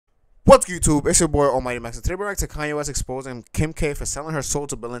What's YouTube? It's your boy Almighty Max. And today we're back to Kanye West exposing Kim K for selling her soul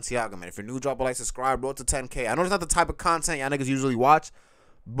to Balenciaga, man. If you're new, drop a like, subscribe, road to 10K. I know it's not the type of content y'all niggas usually watch,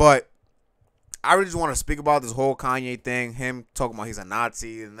 but I really just want to speak about this whole Kanye thing. Him talking about he's a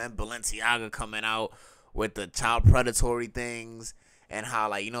Nazi, and then Balenciaga coming out with the child predatory things, and how,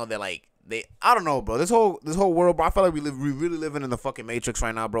 like, you know, they're like, I don't know, bro. This whole world, bro. I feel like we really living in the fucking Matrix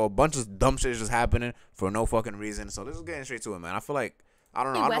right now, bro. A bunch of dumb shit is just happening for no fucking reason. So this is getting straight to it, man. I feel like, I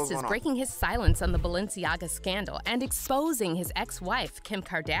don't know. Kanye West is breaking his silence on the Balenciaga scandal and exposing his ex-wife, Kim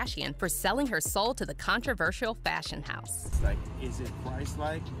Kardashian, for selling her soul to the controversial fashion house. Like, is it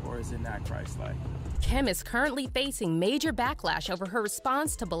Christ-like or is it not Christ-like? Kim is currently facing major backlash over her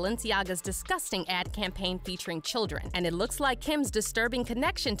response to Balenciaga's disgusting ad campaign featuring children. And it looks like Kim's disturbing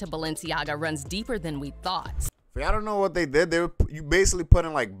connection to Balenciaga runs deeper than we thought. For y'all don't know what they did, you basically put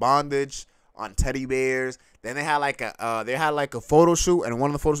in like bondage on teddy bears. Then they had like a photo shoot, and one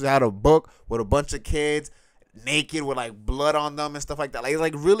of the photos they had a book with a bunch of kids naked with like blood on them and stuff like that. Like, it's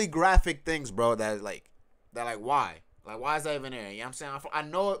like really graphic things, bro. That why? Like, why is that even there? You know what I'm saying? I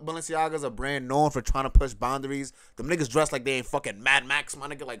know Balenciaga's a brand known for trying to push boundaries. Them niggas dress like they ain't fucking Mad Max, my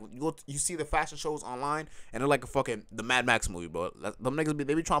nigga. Like, you see the fashion shows online, and they're like the Mad Max movie, bro. Them niggas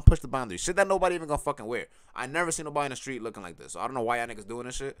they be trying to push the boundaries. Shit that nobody even gonna fucking wear. I never seen nobody in the street looking like this. So I don't know why y'all niggas doing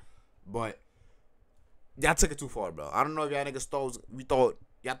this shit, but y'all took it too far, bro. I don't know if y'all niggas thought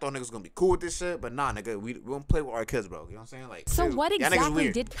niggas was gonna be cool with this shit, but nah, nigga, we don't play with our kids, bro. You know what I'm saying? Like, so what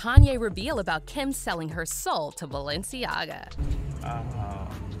exactly did Kanye reveal about Kim selling her soul to Balenciaga?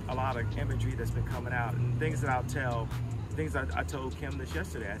 A lot of imagery that's been coming out, and things that I told Kim this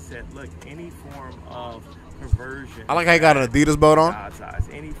yesterday. I said, look, any form of perversion. I like how you got an Adidas belt on.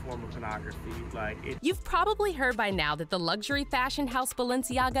 Any form of pornography, like it. You've probably heard by now that the luxury fashion house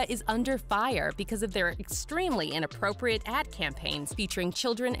Balenciaga is under fire because of their extremely inappropriate ad campaigns featuring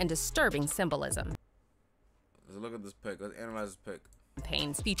children and disturbing symbolism. Let's look at this pic. Let's analyze this pic.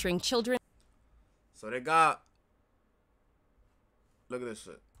 Campaigns featuring children. So they got. Look at this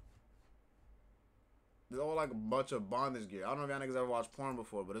shit. It's all like a bunch of bondage gear. I don't know if y'all niggas ever watched porn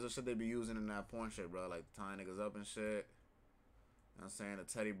before, but it's a shit they be using in that porn shit, bro. Like tying niggas up and shit. You know what I'm saying? A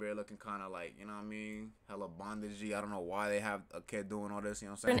teddy bear looking kind of like, you know what I mean? Hella bondagey. I don't know why they have a kid doing all this, you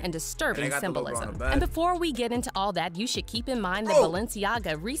know what I'm saying? And disturbing symbolism. And before we get into all that, you should keep in mind that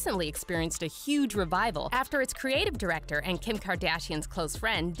Balenciaga recently experienced a huge revival after its creative director and Kim Kardashian's close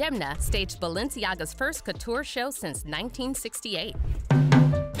friend, Demna, staged Balenciaga's first couture show since 1968.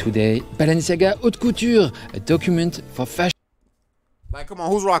 Today, Balenciaga Haute Couture, a document for fashion. Like, come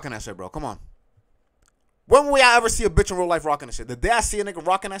on, who's rocking that shit, bro? Come on. When will y'all ever see a bitch in real life rocking that shit? The day I see a nigga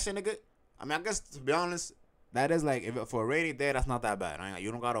rocking that shit, nigga, I mean, I guess, to be honest, that is like, for a rainy day, that's not that bad.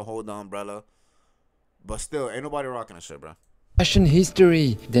 You don't gotta hold the umbrella. But still, ain't nobody rocking that shit, bro. Fashion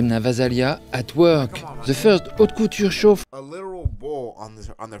history, Demna Vasalia at work. On, the first haute couture show. A literal ball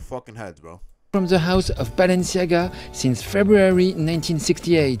on their fucking heads, bro. From the house of Balenciaga since February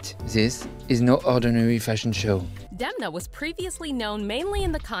 1968. This is no ordinary fashion show. Demna was previously known mainly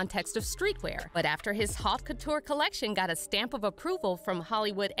in the context of streetwear, but after his haute couture collection got a stamp of approval from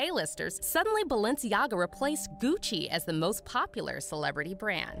Hollywood A-listers, suddenly Balenciaga replaced Gucci as the most popular celebrity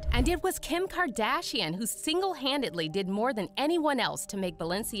brand. And it was Kim Kardashian who single-handedly did more than anyone else to make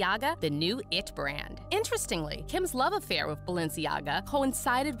Balenciaga the new it brand. Interestingly, Kim's love affair with Balenciaga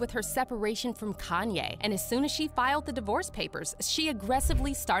coincided with her separation from Kanye, and as soon as she filed the divorce papers, she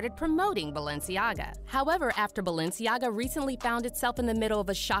aggressively started promoting Balenciaga. However, after Balenciaga recently found itself in the middle of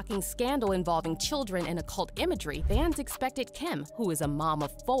a shocking scandal involving children and occult imagery, fans expected Kim, who is a mom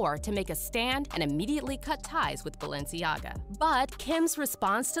of 4, to make a stand and immediately cut ties with Balenciaga. But Kim's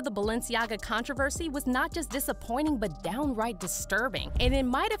response to the Balenciaga controversy was not just disappointing but downright disturbing, and it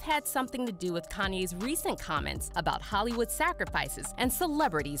might have had something to do with Kanye's recent comments about Hollywood sacrifices and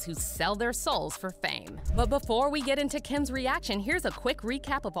celebrities who sell their souls for fame. But before we get into Kim's reaction, here's a quick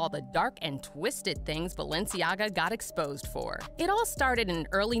recap of all the dark and twisted things Balenciaga got exposed for. It all started in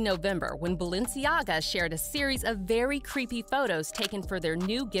early November when Balenciaga shared a series of very creepy photos taken for their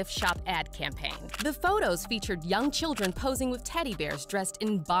new gift shop ad campaign. The photos featured young children posing with teddy bears dressed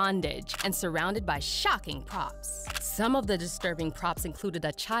in bondage and surrounded by shocking props. Some of the disturbing props included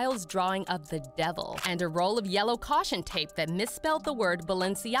a child's drawing of the devil and a roll of yellow caution tape that misspelled the word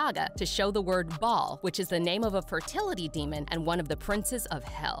Balenciaga to show the word Baal, which is the name of a fertility demon and one of the princes of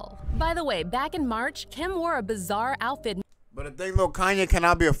hell. By the way, back in March, Kim wore a bizarre outfit. But the thing though, Kanye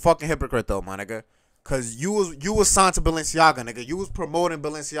cannot be a fucking hypocrite though, my nigga. Cause you was signed to Balenciaga, nigga. You was promoting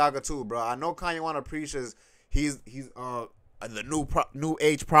Balenciaga too, bro. I know Kanye wanna preach as he's the new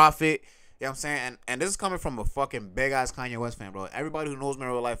age prophet You know what I'm saying? And this is coming from a fucking big ass Kanye West fan, bro. Everybody who knows me in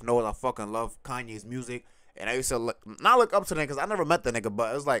real life knows I fucking love Kanye's music. And I used to not look up to the nigga because I never met the nigga,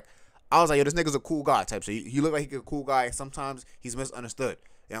 but it was like, I was like, yo, this nigga's a cool guy type shit. He look like he's a cool guy. Sometimes he's misunderstood.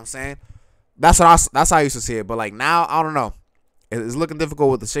 You know what I'm saying? That's how I used to see it. But like now, I don't know. It's looking difficult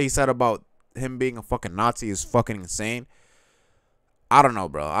with the shit he said about him being a fucking Nazi is fucking insane. I don't know,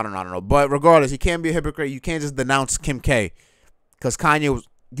 bro. I don't know. But regardless, you can't be a hypocrite. You can't just denounce Kim K. Because Kanye was,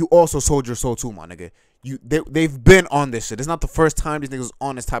 you also sold your soul too, my nigga. They've been on this shit. It's not the first time these niggas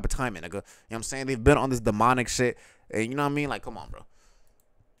on this type of timing, nigga. You know what I'm saying? They've been on this demonic shit. And you know what I mean? Like, come on, bro.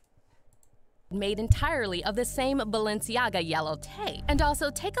 Made entirely of the same Balenciaga yellow tape. And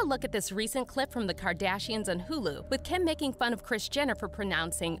also, take a look at this recent clip from the Kardashians on Hulu, with Kim making fun of Kris Jenner for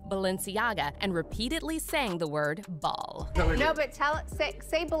pronouncing Balenciaga and repeatedly saying the word ball. No, but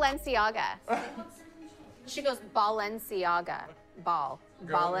say Balenciaga. She goes Balenciaga. Ball.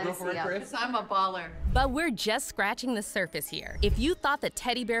 Balenciaga. I'm a baller. But we're just scratching the surface here. If you thought the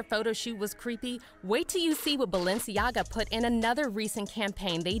teddy bear photo shoot was creepy, wait till you see what Balenciaga put in another recent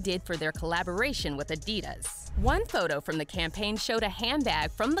campaign they did for their collaboration with Adidas. One photo from the campaign showed a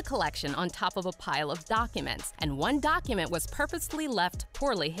handbag from the collection on top of a pile of documents, and one document was purposely left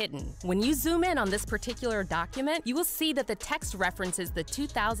poorly hidden. When you zoom in on this particular document, you will see that the text references the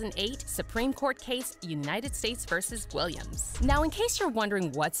 2008 Supreme Court case United States versus Williams. Now, in case you're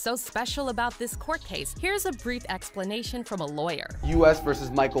wondering what's so special about this court case, here's a brief explanation from a lawyer. U.S.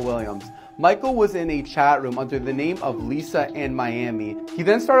 versus Michael Williams. Michael was in a chat room under the name of Lisa in Miami. He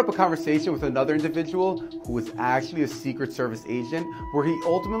then started up a conversation with another individual who was actually a Secret Service agent, where he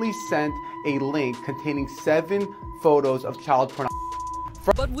ultimately sent a link containing 7 photos of child pornography.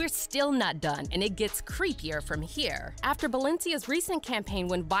 But we're still not done, and it gets creepier from here. After Balenciaga's recent campaign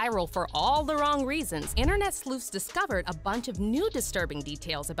went viral for all the wrong reasons, internet sleuths discovered a bunch of new disturbing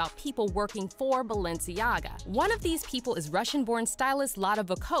details about people working for Balenciaga. One of these people is Russian-born stylist Lada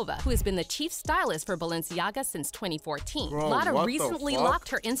Vukova, who has been the chief stylist for Balenciaga since 2014. Bro, Lada recently locked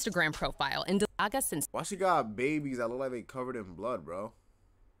her Instagram profile in Balenciaga since— Why she got babies that look like they covered in blood, bro?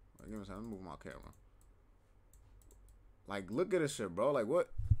 Like, you know what I'm saying? Let me move my camera. Like, look at this shit, bro. Like,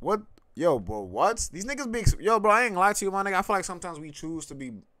 what? Yo, bro, what? These niggas be... Yo, bro, I ain't gonna lie to you, my nigga. I feel like sometimes we choose to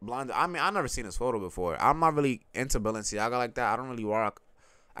be blinded. I mean, I've never seen this photo before. I'm not really into Balenciaga like that. I don't really rock...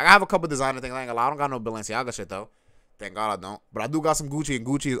 I have a couple designer things. I ain't gonna lie. I don't got no Balenciaga shit, though. Thank God I don't. But I do got some Gucci, and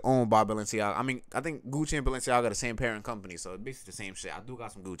Gucci is owned by Balenciaga. I mean, I think Gucci and Balenciaga are the same parent company, so it's basically the same shit. I do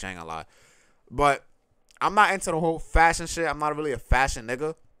got some Gucci, I ain't gonna lie. But I'm not into the whole fashion shit. I'm not really a fashion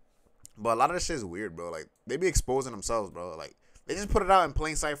nigga. But a lot of this shit is weird, bro. Like, they be exposing themselves, bro. Like, they just put it out in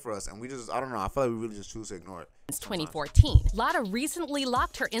plain sight for us, and we just, I don't know. I feel like we really just choose to ignore it. Since 2014. Lada recently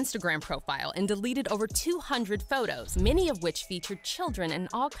locked her Instagram profile and deleted over 200 photos, many of which featured children and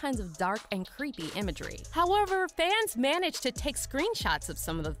all kinds of dark and creepy imagery. However, fans managed to take screenshots of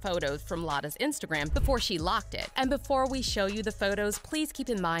some of the photos from Lada's Instagram before she locked it. And before we show you the photos, please keep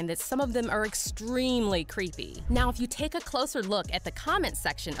in mind that some of them are extremely creepy. Now, if you take a closer look at the comment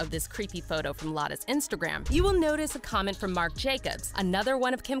section of this creepy photo from Lada's Instagram, you will notice a comment from Marc Jacobs, another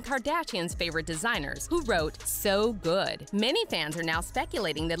one of Kim Kardashian's favorite designers, who wrote, "So good." Many fans are now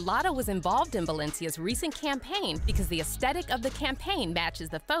speculating that Lada was involved in Balenciaga's recent campaign because the aesthetic of the campaign matches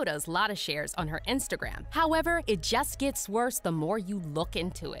the photos Lada shares on her Instagram. However, it just gets worse the more you look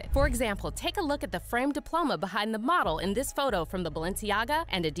into it. For example, take a look at the framed diploma behind the model in this photo from the Balenciaga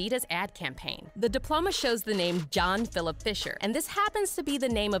and Adidas ad campaign. The diploma shows the name John Philip Fisher, and this happens to be the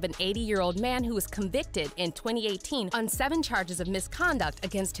name of an 80-year-old man who was convicted in 2018 on 7 charges of misconduct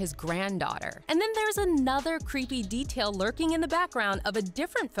against his granddaughter. And then there's another creepy detail lurking in the background of a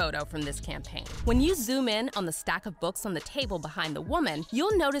different photo from this campaign. When you zoom in on the stack of books on the table behind the woman,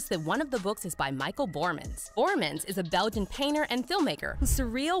 you'll notice that one of the books is by Michael Bormans. Bormans is a Belgian painter and filmmaker whose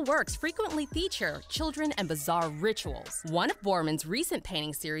surreal works frequently feature children and bizarre rituals. One of Bormans' recent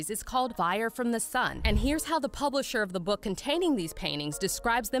painting series is called Fire from the Sun, and here's how the publisher of the book containing these paintings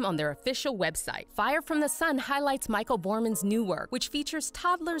describes them on their official website. Fire from the Sun highlights Michael Bormans' new work, which features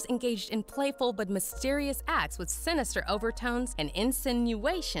toddlers engaged in playful but mysterious acts with sinister overtones and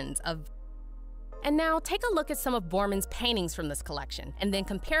insinuations of... And now, take a look at some of Bormans' paintings from this collection, and then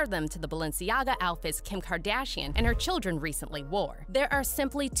compare them to the Balenciaga outfits Kim Kardashian and her children recently wore. There are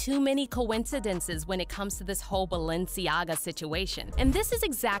simply too many coincidences when it comes to this whole Balenciaga situation, and this is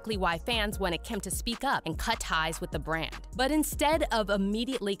exactly why fans wanted Kim to speak up and cut ties with the brand. But instead of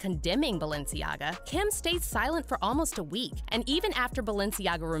immediately condemning Balenciaga, Kim stayed silent for almost a week, and even after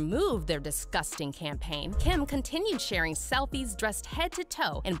Balenciaga removed their disgusting campaign, Kim continued sharing selfies dressed head to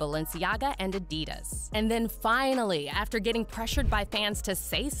toe in Balenciaga and Adidas. Adidas. And then finally, after getting pressured by fans to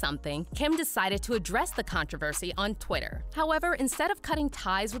say something, Kim decided to address the controversy on Twitter. However, instead of cutting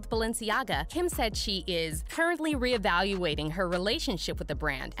ties with Balenciaga, Kim said she is currently reevaluating her relationship with the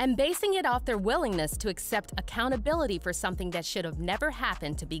brand and basing it off their willingness to accept accountability for something that should have never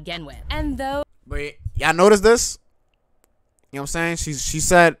happened to begin with. And though... But y'all notice this? You know what I'm saying? She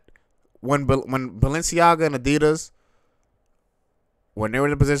said when Balenciaga and Adidas, when they were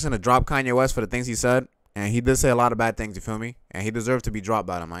in a position to drop Kanye West for the things he said, and he did say a lot of bad things, you feel me? And he deserved to be dropped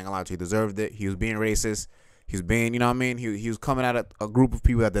by them. I ain't gonna lie to you. He deserved it. He was being racist. He was being, you know what I mean? He was coming at a group of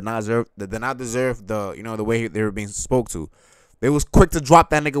people that did not deserve the, you know, the way they were being spoke to. They was quick to drop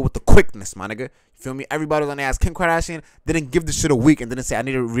that nigga with the quickness, my nigga. You feel me? Everybody was on the ass. Kim Kardashian didn't give the shit a week and didn't say, I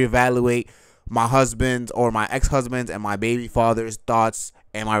need to reevaluate my husband's or my ex-husband's and my baby father's thoughts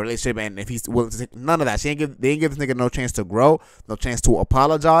and my relationship, and if he's willing to take none of that. They didn't give this nigga no chance to grow, no chance to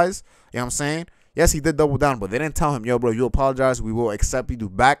apologize. You know what I'm saying? Yes, he did double down, but they didn't tell him, yo, bro, you apologize, we will accept you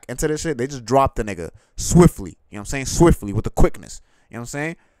back into this shit. They just dropped the nigga swiftly. You know what I'm saying? Swiftly, with the quickness. You know what I'm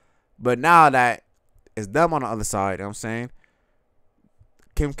saying? But now that it's them on the other side, you know what I'm saying?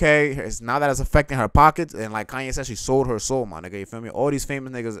 Kim K, now that it's affecting her pockets, and like Kanye said, she sold her soul, my nigga. You feel me? All these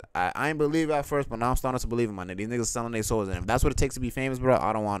famous niggas, I ain't believe at first, but now I'm starting to believe in my nigga. These niggas selling their souls, and if that's what it takes to be famous, bro,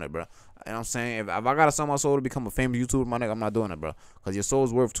 I don't want it, bro. You know what I'm saying? If I gotta sell my soul to become a famous YouTuber, my nigga, I'm not doing it, bro. Because your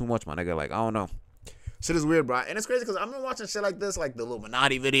soul's worth too much, my nigga. Like, I don't know. Shit is weird, bro. And it's crazy because I've been watching shit like this, like the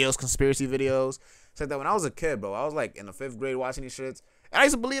Illuminati videos, conspiracy videos. Shit like that when I was a kid, bro. I was like in the 5th grade watching these shits. And I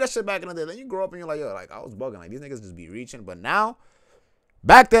used to believe that shit back in the day. Then you grow up and you're like, yo, like, I was bugging. Like, these niggas just be reaching. But now,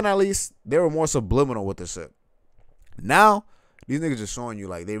 back then at least, they were more subliminal with this shit. Now, these niggas just showing you,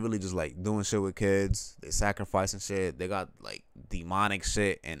 like, they really just, like, doing shit with kids. They sacrificing shit. They got, like, demonic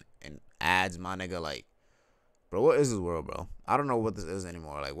shit and ads, my nigga. Like, bro, what is this world, bro? I don't know what this is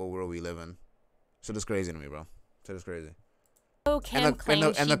anymore. Like, what world we live in. Shit is crazy to me, bro. Shit is crazy. Kim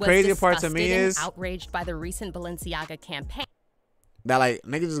claims she was crazy part to me is outraged by the recent Balenciaga campaign. That like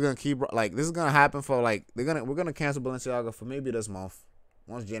niggas just gonna keep like this is gonna happen for like we're gonna cancel Balenciaga for maybe this month.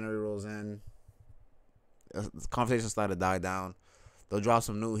 Once January rolls in, the conversation started to die down. They'll drop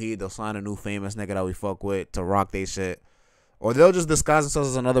some new heat. They'll sign a new famous nigga that we fuck with to rock they shit. Or they'll just disguise themselves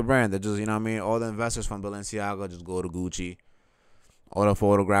as another brand. They just, you know what I mean? All the investors from Balenciaga just go to Gucci. All the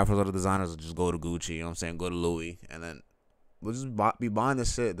photographers or the designers will just go to Gucci, you know what I'm saying? Go to Louis. And then we'll just be buying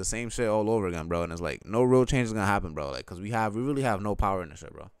this shit, the same shit all over again, bro. And it's like, no real change is going to happen, bro. Like, because we really have no power in this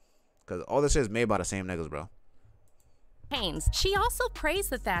shit, bro. Because all this shit is made by the same niggas, bro. She also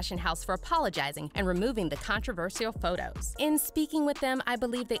praised the fashion house for apologizing and removing the controversial photos. In speaking with them, I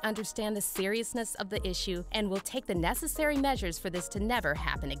believe they understand the seriousness of the issue and will take the necessary measures for this to never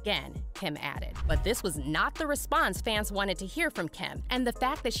happen again, Kim added. But this was not the response fans wanted to hear from Kim, and the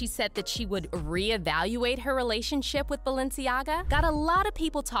fact that she said that she would reevaluate her relationship with Balenciaga got a lot of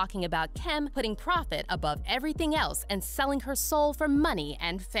people talking about Kim putting profit above everything else and selling her soul for money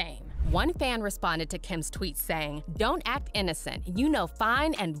and fame. One fan responded to Kim's tweet saying, "Don't act innocent. You know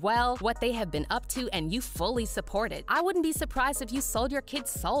fine and well what they have been up to and you fully support it. I wouldn't be surprised if you sold your kids'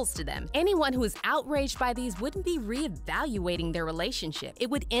 souls to them. Anyone who is outraged by these wouldn't be reevaluating their relationship.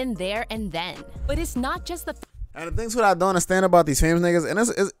 It would end there and then." But it's not just the... And the things what I don't understand about these famous niggas,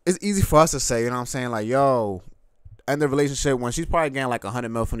 and it's easy for us to say, you know what I'm saying? Like, yo, end the relationship when she's probably getting like 100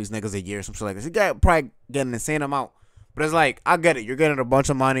 mil from these niggas a year or some shit like that. She probably getting an insane amount. But it's like, I get it. You're getting a bunch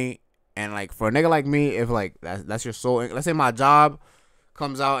of money. And like for a nigga like me, if like that's your soul, let's say my job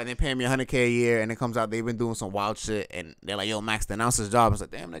comes out and they pay me 100K a year, and it comes out they've been doing some wild shit, and they're like, yo, Max, announce this job. It's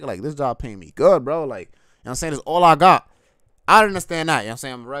like, damn, nigga, like this job paying me good, bro. Like, you know what I'm saying? It's all I got. I understand that. You know what I'm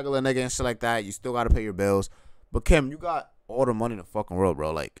saying? I'm a regular nigga and shit like that. You still gotta pay your bills. But Kim, you got all the money in the fucking world,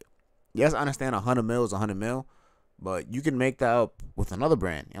 bro. Like, yes, I understand 100 mil is 100 mil, but you can make that up with another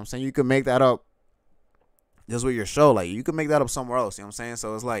brand. You know what I'm saying? You can make that up just with your show. Like, you can make that up somewhere else. You know what I'm saying?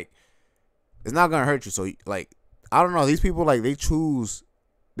 So it's like, it's not gonna hurt you. So like, I don't know. These people like they choose.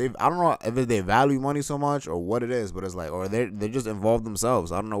 I don't know if they value money so much or what it is, but it's like, or they just involve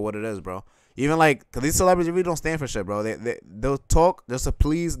themselves. I don't know what it is, bro. Even like, cause these celebrities really don't stand for shit, bro. They'll talk just to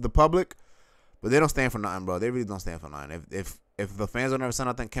please the public, but they don't stand for nothing, bro. They really don't stand for nothing. If the fans don't ever say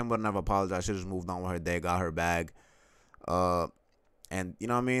nothing, Kim would never apologize. She just moved on with her day, got her bag, and you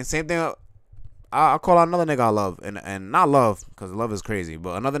know what I mean. Same thing. I call out another nigga I love, and not love, because love is crazy,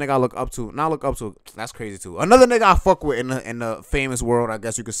 but another nigga I look up to, not look up to, that's crazy too. Another nigga I fuck with in the famous world, I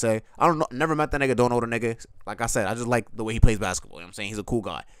guess you could say. I don't know, never met that nigga, don't know the nigga. Like I said, I just like the way he plays basketball, you know what I'm saying? He's a cool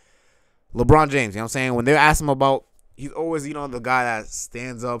guy. LeBron James, you know what I'm saying? When they ask him about, he's always, you know, the guy that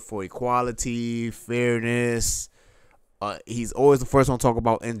stands up for equality, fairness. He's always the first one to talk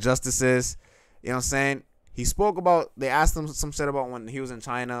about injustices. You know what I'm saying? He spoke about, they asked him some shit about when he was in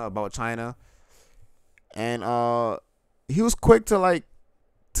China, about China. And he was quick to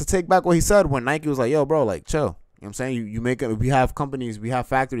take back what he said when Nike was like, yo, bro, like, chill. You know what I'm saying? You make it, we have companies, we have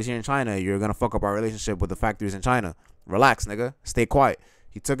factories here in China. You're going to fuck up our relationship with the factories in China. Relax, nigga. Stay quiet.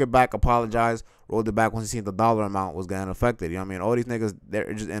 He took it back, apologized, rolled it back once he seen the dollar amount was getting affected. You know what I mean? All these niggas,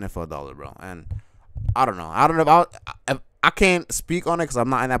 they're just in it for a dollar, bro. And I don't know. I don't know if I can't speak on it because I'm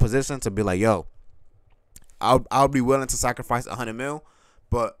not in that position to be like, yo, I'll be willing to sacrifice $100 million.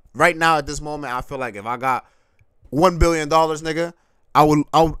 But right now at this moment, I feel like if I got $1 billion, nigga, I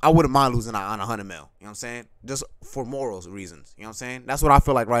wouldn't mind losing out on $100 million. You know what I'm saying? Just for morals reasons. You know what I'm saying? That's what I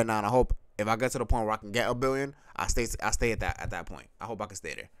feel like right now, and I hope if I get to the point where I can get $1 billion, I stay at that point. I hope I can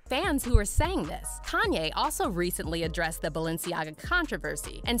stay there. Fans who are saying this. Kanye also recently addressed the Balenciaga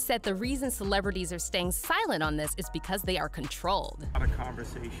controversy and said the reason celebrities are staying silent on this is because they are controlled. A lot of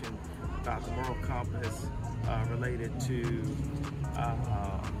conversation about the moral compass related to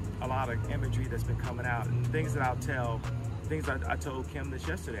a lot of imagery that's been coming out and things that I told Kim this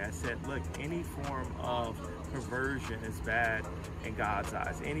yesterday. I said, look, any form of perversion is bad in God's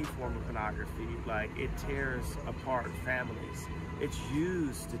eyes. Any form of pornography, like, it tears apart families. It's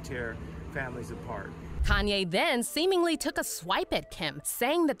used to tear families apart. Kanye then seemingly took a swipe at Kim,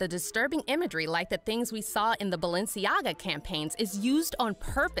 saying that the disturbing imagery like the things we saw in the Balenciaga campaigns is used on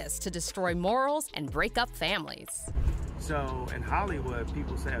purpose to destroy morals and break up families. So in Hollywood,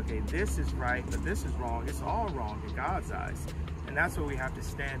 people say, okay, this is right, but this is wrong. It's all wrong in God's eyes. And that's where we have to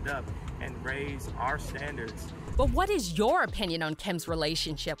stand up and raise our standards. But what is your opinion on Kim's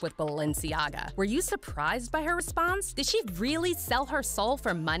relationship with Balenciaga? Were you surprised by her response? Did she really sell her soul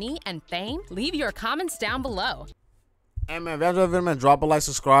for money and fame? Leave your comments down below. Hey man, if y'all enjoyed, man, drop a like,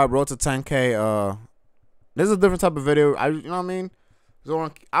 subscribe, road to 10K. This is a different type of video. You know what I mean?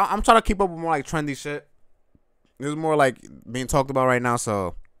 So I'm trying to keep up with more like trendy shit. This is more like being talked about right now,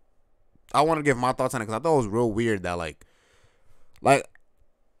 so I want to give my thoughts on it because I thought it was real weird that like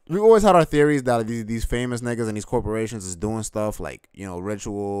we always had our theories that these famous niggas and these corporations is doing stuff like, you know,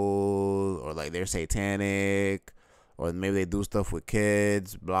 ritual, or like they're satanic, or maybe they do stuff with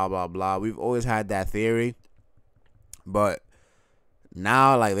kids, blah blah blah. We've always had that theory, but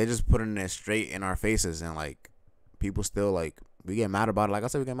now like they just putting it straight in our faces, and like people still like, we get mad about it. Like I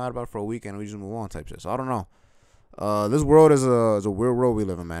said, we get mad about it for a week and we just move on type shit. So I don't know. This world is a weird world we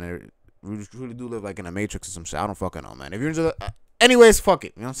live in, man. We truly do live like in a matrix or some shit. I don't fucking know, man. If you're into anyways, fuck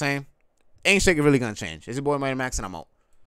it. You know what I'm saying? Ain't shit really gonna change. It's your boy Mighty Max, and I'm out.